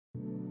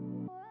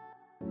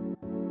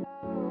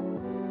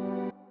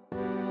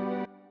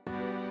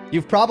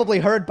You've probably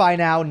heard by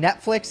now,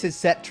 Netflix is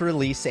set to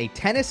release a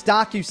tennis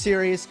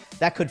docuseries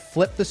that could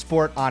flip the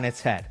sport on its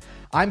head.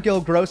 I'm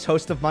Gil Gross,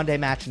 host of Monday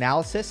Match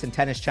Analysis and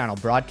Tennis Channel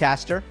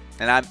broadcaster.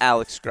 And I'm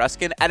Alex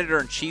Gruskin,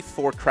 editor-in-chief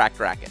for Cracked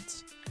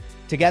Racquets.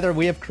 Together,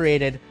 we have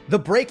created The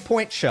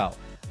Breakpoint Show,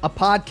 a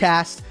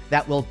podcast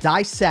that will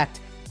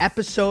dissect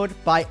episode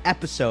by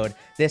episode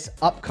this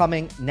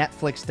upcoming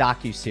Netflix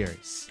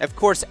docuseries. Of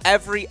course,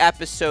 every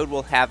episode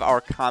will have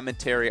our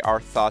commentary, our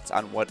thoughts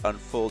on what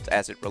unfolds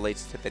as it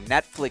relates to the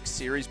Netflix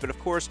series. But of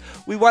course,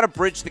 we want to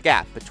bridge the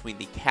gap between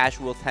the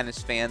casual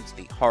tennis fans,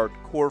 the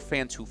hardcore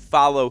fans who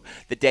follow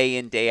the day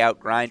in, day out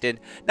grind,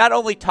 and not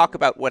only talk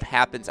about what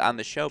happens on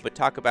the show, but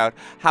talk about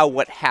how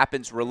what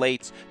happens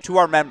relates to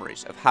our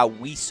memories of how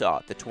we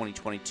saw the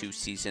 2022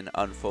 season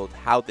unfold,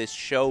 how this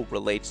show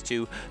relates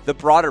to the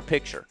broader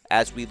picture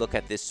as we look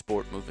at this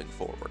sport moving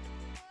forward.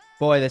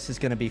 Boy, this is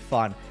going to be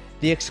fun.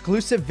 The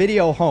exclusive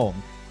video home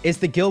is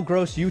the Gil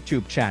Gross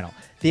YouTube channel.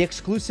 The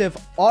exclusive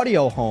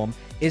audio home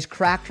is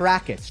Cracked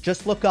Racquets.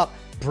 Just look up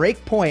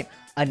Breakpoint,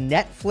 a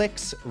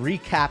Netflix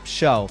recap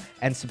show,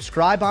 and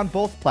subscribe on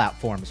both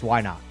platforms. Why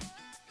not?